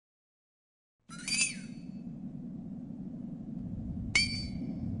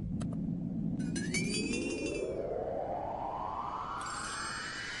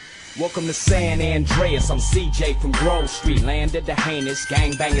Welcome to San Andreas, I'm CJ from Grove Street. Land of the heinous,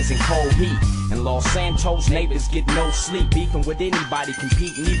 gangbangers in cold heat. And Los Santos neighbors get no sleep, beefing with anybody,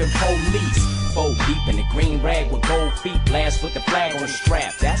 competing, even police. Fold deep in the green rag with gold feet, blast with the flag on the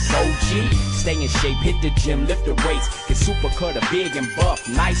strap, that's OG. Stay in shape, hit the gym, lift the weights, get super cutter, big and buff,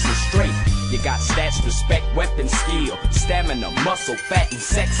 nice and straight. You got stats, respect, weapon, skill, stamina, muscle, fat, and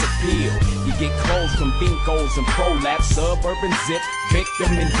sex appeal. You get clothes from Binkos and Prolapse, suburban zip,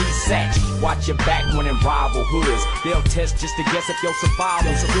 victim and desatch. Watch your back when in rival hoods, they'll test just to guess if your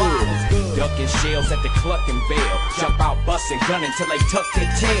survival's good. Ducking shells at the cluck and bell, jump out busting, gunning till they tuck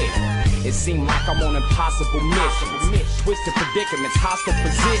their tail. It seemed like I'm on impossible missions, twisted predicaments, hostile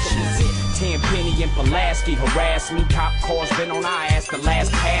positions. 10 Penny and Pulaski harass me, cop cars been on our ass the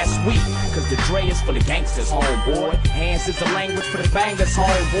past week. Cause the Dre is for the gangsters, homeboy. Hands is the language for the bangers,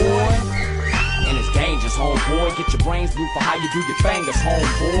 homeboy. And it's dangerous, homeboy. Get your brains blue for how you do your fingers,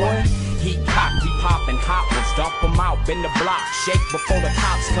 homeboy. Heat cock, be poppin' hot ones, dump them out, bend the block, shake before the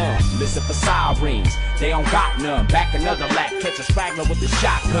cops come. Listen for sirens, they don't got none. Back another lap, catch a straggler with the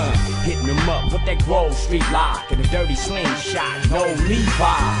shotgun. Hitting them up with that Grove Street lock and a dirty slingshot, no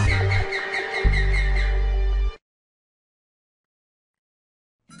Levi.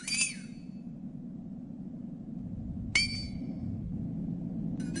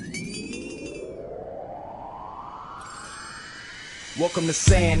 Welcome to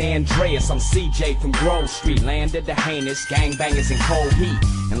San Andreas, I'm CJ from Grove Street. Land of the heinous, gangbangers in cold heat.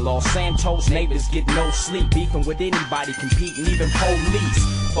 And Los Santos neighbors get no sleep, beefing with anybody, competing, even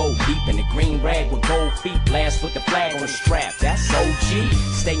police. Fold deep in the green rag with gold feet, blast with the flag on the strap, that's OG.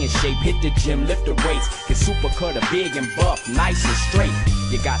 Stay in shape, hit the gym, lift the weights, get super cutter, big and buff, nice and straight.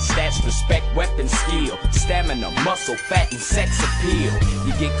 You got stats, respect, weapon, skill, stamina, muscle, fat, and sex appeal.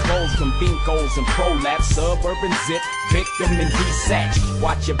 You get clothes from Binkos and Prolapse, suburban zip, victim and desatch.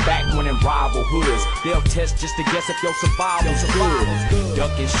 Watch your back when in rival hoods, they'll test just to guess if your survival's good.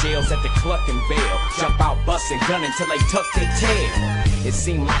 Ducking shells at the cluck and bell, jump out busting, gunning till they tuck their tail. It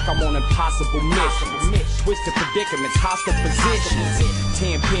seemed like I'm on impossible missions, twisted predicaments, hostile positions.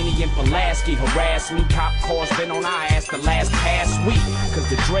 10 Penny and Pulaski harass me, cop cars been on our ass the past week. Cause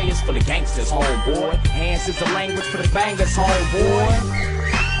the Dre is for the gangsters, homeboy. Hands is the language for the bangers, homeboy.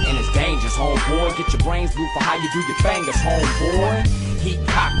 And it's dangerous, homeboy. Get your brains blue for how you do your fingers, homeboy. Heat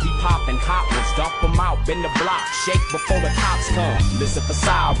cock, be poppin' hot ones, dump them out, bend the block, shake before the cops come. Listen for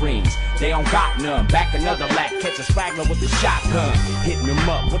sirens, they don't got none. Back another lap, catch a straggler with the shotgun. Hitting them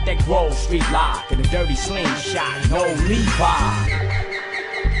up with that Grove Street lock and a dirty slingshot, no Levi.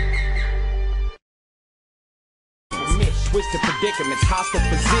 Twisted predicaments, hostile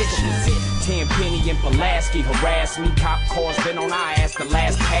positions. 10 Penny and Pulaski harass me, cop cars been on our ass the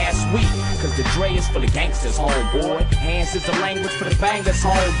past week. Cause the Dre is for the gangsters, homeboy. Hands is the language for the bangers,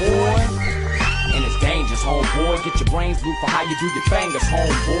 homeboy. And it's dangerous, homeboy. Get your brains blue for how you do your fingers,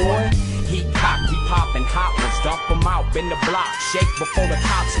 homeboy. Heat cock, be poppin' hot ones, dump them out, bend the block, shake before the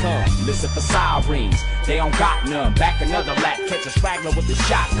cops come. Listen for sirens, they don't got none. Back another lap, catch a straggler with the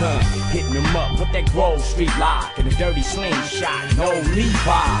shotgun. Hitting them up with that Grove Street lock and a dirty slingshot, no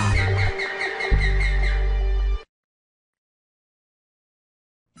Levi.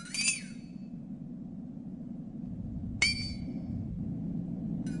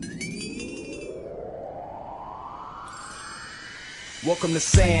 Welcome to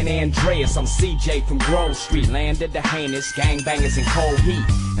San Andreas, I'm CJ from Grove Street. Land of the heinous, gangbangers in cold heat.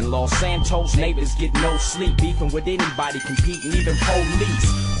 And Los Santos neighbors get no sleep, beefing with anybody, competing, even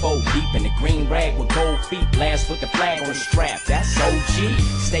police. Fold deep in the green rag with gold feet, blast with the flag on the strap, that's OG.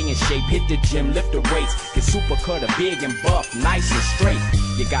 Stay in shape, hit the gym, lift the weights, get super cutter, big and buff, nice and straight.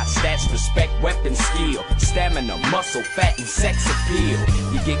 You got stats, respect, weapon, skill, stamina, muscle, fat, and sex appeal.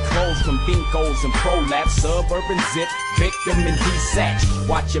 You get clothes from Binkos and Prolapse, suburban zip, victim and desatch.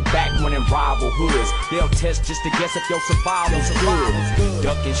 Watch your back when in rival hoods, they'll test just to guess if your survival's good.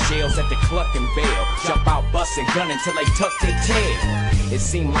 Ducking shells at the cluck and bell, jump out busting, gunning till they tuck their tail. It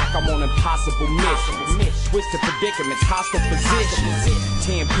seemed like I'm on impossible missions, twisted predicaments, hostile positions.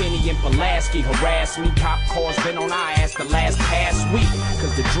 10 Penny and Pulaski harass me, cop cars been on our ass the past week.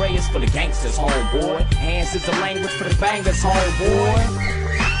 Cause the Dre is for the gangsters, homeboy. Hands is the language for the bangers, homeboy.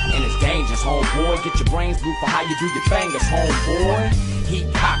 And it's dangerous, homeboy. Get your brains blue for how you do your fingers, homeboy. Heat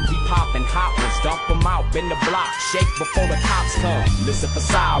cock, be poppin' hot ones, dump them out, bend the block, shake before the cops come. Listen for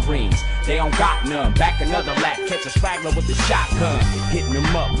sirens, they don't got none. Back another lap, catch a straggler with the shotgun. Hitting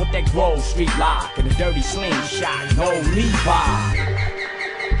them up with that Grove Street lock and a dirty slingshot, no Levi.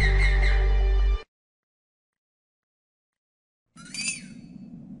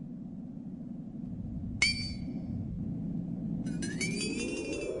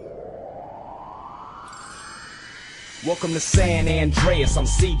 Welcome to San Andreas, I'm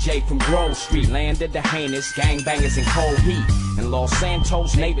CJ from Grove Street. Landed the heinous, gangbangers in cold heat. In Los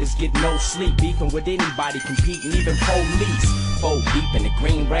Santos, neighbors get no sleep. Beefing with anybody, competing, even police. 4 deep in the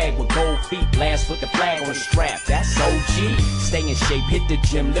green rag with gold feet. Blast with the flag on the strap, that's OG. Stay in shape, hit the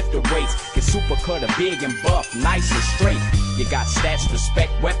gym, lift the weights. Get super cut, big and buff, nice and straight. You got stats,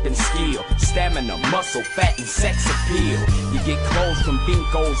 respect, weapon, skill. Stamina, muscle, fat, and sex appeal. You get clothes from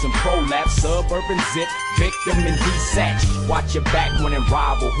Binkos and Prolapse. Suburban zip, victim and desatch. Watch your back when in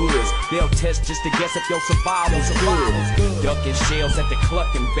rival hoods. They'll test just to guess if your survival's good. Ducking shells at the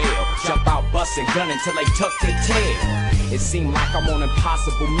Cluckin' Bell. Jump out, bustin' gunning till they tuck their tail. It seemed like I'm on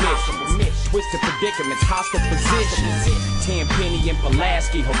impossible missions. Twisted predicaments, hostile positions. Tenpenny and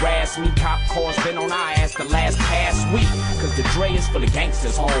Pulaski harass me. Cop cars been on our ass the last past week. Cause the Dre is for the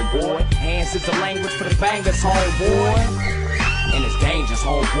gangsters, homeboy. Hands is the language for the bangers, homeboy. And it's dangerous,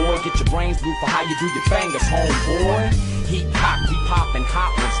 homeboy. Get your brains blue for how you do your fingers, homeboy. Heat cock, we poppin'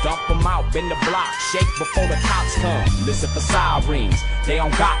 hot ones. Dump them out, bend the block. Shake before the cops come. Listen for sirens, they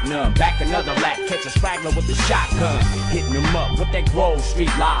don't got none. Back another lap, catch a straggler with the shotgun. Hitting them up with that Grove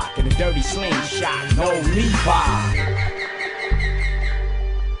Street lock. And a dirty slingshot, no Levi.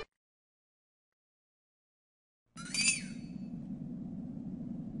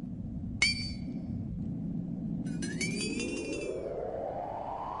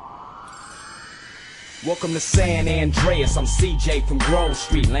 Welcome to San Andreas, I'm CJ from Grove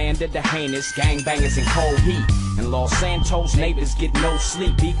Street. Landed the heinous, gangbangers in cold heat. In Los Santos, neighbors get no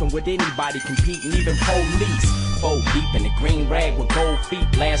sleep. Beefing with anybody, competing, even police. 4 deep in the green rag with gold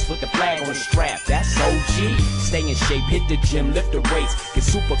feet. Blast with the flag on the strap, that's OG. Stay in shape, hit the gym, lift the weights. Get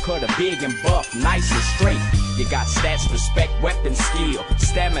super cut, big and buff, nice and straight. You got stats, respect, weapon, skill.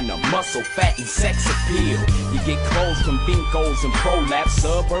 Stamina, muscle, fat, and sex appeal. You get clothes from Binkos and Prolapse.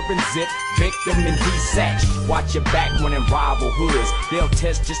 Suburban zip, victim and desatch. Watch your back when in rival hoods. They'll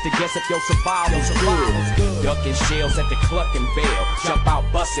test just to guess if your survival's good. Ducking shells at the Cluckin' Bell. Jump out,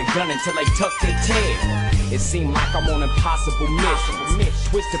 bustin' gunning till they tuck their tail. It seemed like I'm on impossible missions.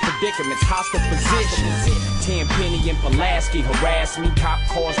 Twisted predicaments, hostile positions. Tenpenny and Pulaski harass me. Cop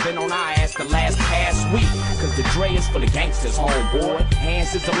cars been on our ass the last past week. Cause the Dre is for the gangsters, homeboy.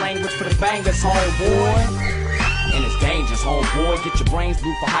 Hands is the language for the bangers, homeboy. And it's dangerous, homeboy. Get your brains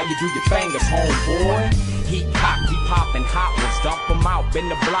blue for how you do your fingers, homeboy. Heat cock, we poppin' hot ones. Dump them out, bend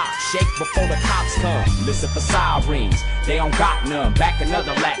the block. Shake before the cops come. Listen for sirens, they don't got none. Back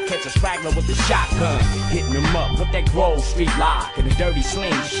another lap, catch a straggler with the shotgun. Hitting them up with that Grove Street lock. And a dirty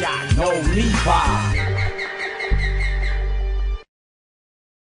slingshot, no Levi.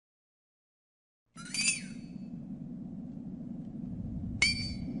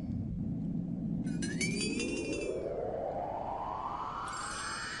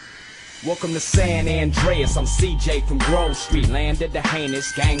 Welcome to San Andreas, I'm CJ from Grove Street. Landed the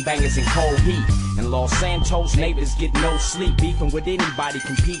heinous, gangbangers in cold heat. In Los Santos, neighbors get no sleep. Beefing with anybody,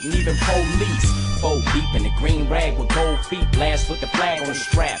 competing, even police. 4 deep in the green rag with gold feet. Blast with the flag on the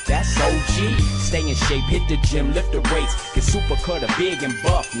strap, that's OG. Stay in shape, hit the gym, lift the weights. Get super cut, big and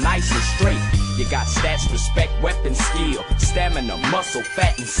buff, nice and straight. You got stats, respect, weapon, skill. Stamina, muscle,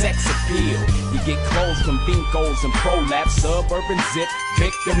 fat, and sex appeal. You get clothes from Binkos and Prolapse. Suburban zip,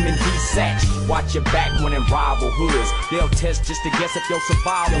 victim and desatch. Watch your back when in rival hoods. They'll test just to guess if your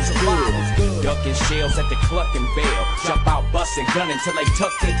survival's good. Ducking shells at the Cluckin' Bell. Jump out, bustin' gunning till they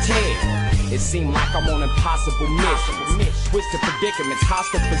tuck their tail. It seemed like I'm on impossible missions. Twisted predicaments,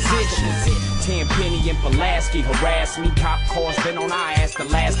 hostile positions. Tenpenny and Pulaski harass me. Cop cars been on our ass the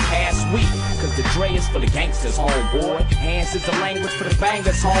last past week. Cause the Dre is for the gangsters, homeboy. Hands is the language for the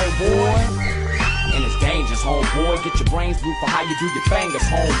bangers, homeboy. And it's dangerous, homeboy. Get your brains blue for how you do your fingers,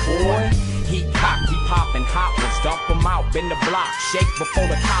 homeboy. Heat cock, we poppin' hot ones. Dump them out, bend the block. Shake before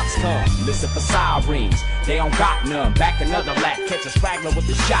the cops come. Listen for sirens, they don't got none. Back another lap, catch a straggler with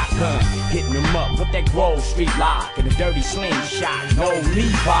the shotgun. Hitting them up with that Grove Street lock. And a dirty slingshot, no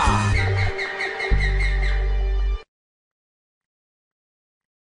Levi.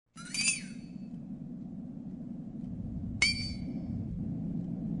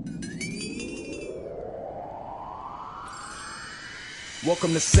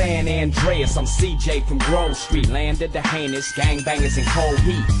 Welcome to San Andreas, I'm CJ from Grove Street. Landed the heinous, gangbangers in cold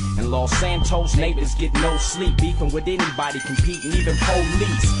heat. In Los Santos, neighbors get no sleep, beefing with anybody, competing, even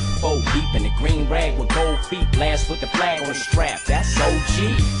police. 4 deep in the green rag with gold feet, blast with the flag on the strap, that's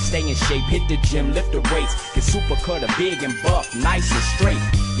OG. Stay in shape, hit the gym, lift the weights, get super cutter, big and buff, nice and straight.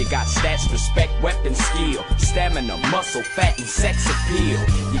 You got stats, respect, weapon, skill, stamina, muscle, fat, and sex appeal.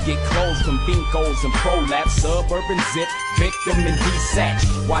 You get clothes from Vincos and Prolapse, suburban zip, victim and desatch.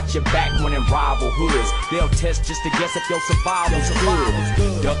 Watch your back when in rival hoods. They'll test just to guess if your survival's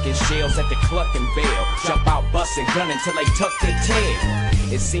good. Ducking shells at the Cluckin' Bell, jump out busting, gunning till they tuck their tail.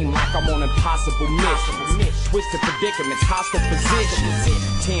 It seemed like I'm on impossible missions, twisted predicaments, hostile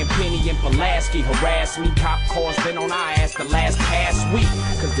positions. 10 Penny and Pulaski harass me, cop cars been on our ass the last past week.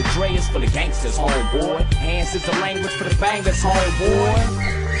 Cause the Dre is for the gangsters, homeboy. Hands is the language for the bangers, homeboy.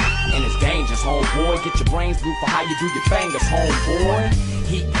 And it's dangerous, homeboy. Get your brains blue for how you do your fingers, homeboy.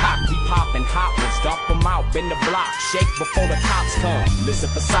 Heat cock, we poppin' hot ones, dump them out, bend the block, shake before the cops come. Listen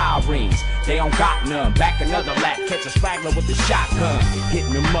for sirens, they don't got none. Back another lap, catch a straggler with the shotgun.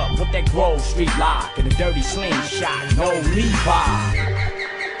 Hitting them up with that Grove Street lock and a dirty slingshot, no Levi.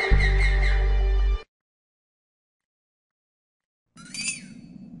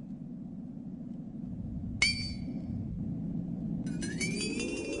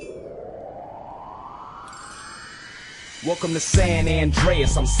 Welcome to San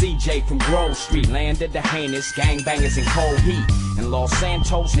Andreas, I'm CJ from Grove Street. Landed the heinous, gangbangers in cold heat. In Los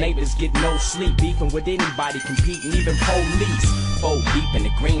Santos, neighbors get no sleep, beefing with anybody, competing, even police. 4 deep in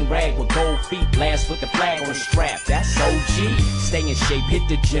the green rag with gold feet, blast with the flag on the strap, that's OG. Stay in shape, hit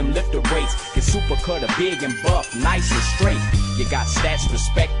the gym, lift the weights, get super cutter, big and buff, nice and straight. You got stats,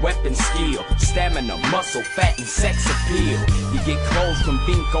 respect, weapon, skill, stamina, muscle, fat, and sex appeal. You get clothes from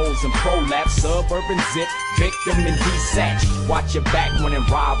Vincos and Prolapse, suburban zip, victim and desatch. Watch your back when in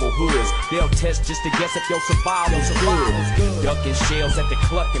rival hoods. They'll test just to guess if your survival's good. Ducking shells at the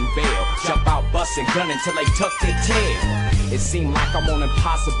Cluckin' Bell, jump out busting, gunning till they tuck their tail. It seemed like I'm on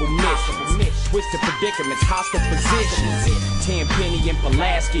impossible missions, twisted predicaments, hostile positions. 10 Penny and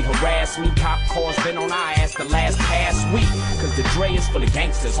Pulaski harass me, cop cars been on our ass the last past week. Cause the Dre is for the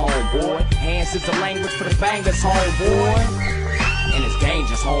gangsters, homeboy. Hands is the language for the bangers, homeboy. And it's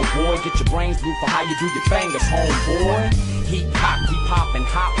dangerous, homeboy. Get your brains blue for how you do your fingers, homeboy. Heat cock, we poppin'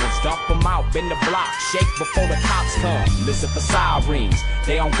 hot ones, dump them out, bend the block, shake before the cops come. Listen for sirens,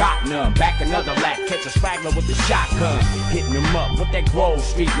 they don't got none. Back another lap, catch a straggler with the shotgun. Hitting them up with that Grove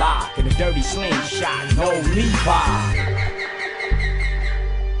Street lock and a dirty slingshot, no Levi.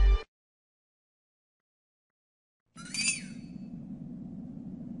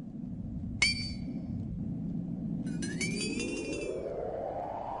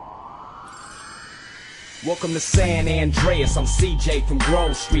 Welcome to San Andreas, I'm CJ from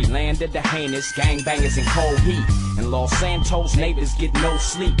Grove Street. Landed the heinous, gangbangers in cold heat. In Los Santos, neighbors get no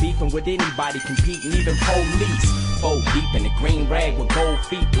sleep, beefing with anybody, competing, even police. 4 deep in the green rag with gold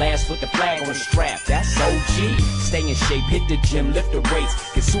feet, blast with the flag on the strap, that's OG. Stay in shape, hit the gym, lift the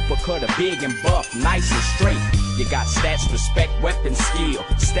weights, get super cutter, big and buff, nice and straight. You got stats, respect, weapon, skill,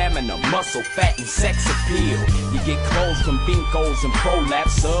 stamina, muscle, fat, and sex appeal. You get clothes from Vincos and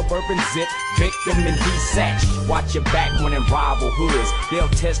Prolapse, suburban zip, victim and desatch. Watch your back when in rival hoods. They'll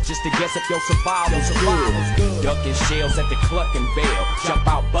test just to guess if your survival's good. Ducking shells at the Cluckin' Bell, jump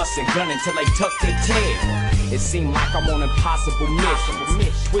out busting, gunning till they tuck their tail. It seemed like I'm on impossible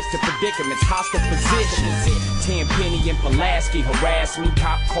missions, twisted predicaments, hostile positions. 10 Penny and Pulaski harass me,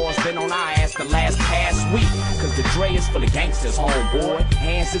 cop cars been on our ass the last past week. Cause the Dre is for the gangsters, homeboy.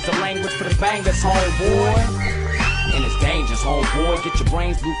 Hands is the language for the bangers, homeboy. And it's dangerous, homeboy. Get your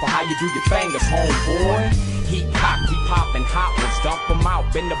brains blue for how you do your fingers, homeboy. Heat cock, we poppin' hot ones, dump them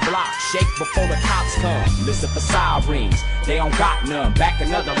out, bend the block, shake before the cops come. Listen for sirens, they don't got none. Back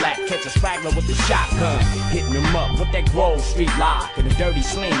another lap, catch a straggler with the shotgun. Hitting them up with that Grove Street lock and a dirty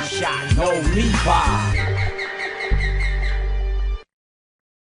slingshot, no Levi.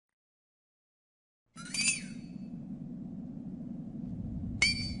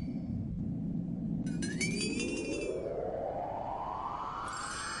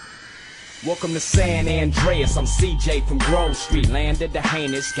 Welcome to San Andreas, I'm CJ from Grove Street. Landed the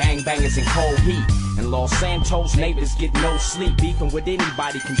heinous, gangbangers in cold heat. In Los Santos, neighbors get no sleep, beefing with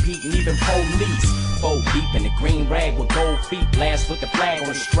anybody, competing, even police. 4 deep in the green rag with gold feet, blast with the flag on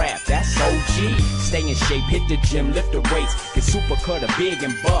the strap, that's OG. Stay in shape, hit the gym, lift the weights, get super cutter, big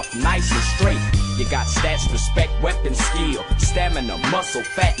and buff, nice and straight. You got stats, respect, weapon, skill, stamina, muscle,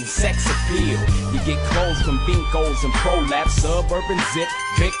 fat, and sex appeal. You get clothes from Vincos and Prolapse, suburban zip,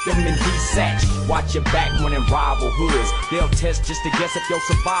 victim and desatch. Watch your back when in rival hoods. They'll test just to guess if your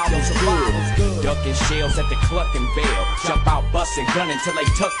survival's good. chucking shells at the clucking bell. Jump out busting, gunning till they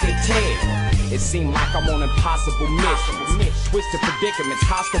tuck their tail. It seemed like I'm on impossible missions. Twisted predicaments,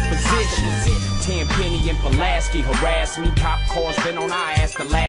 hostile positions. Tenpenny and Pulaski harass me. Cop cars been on our ass the last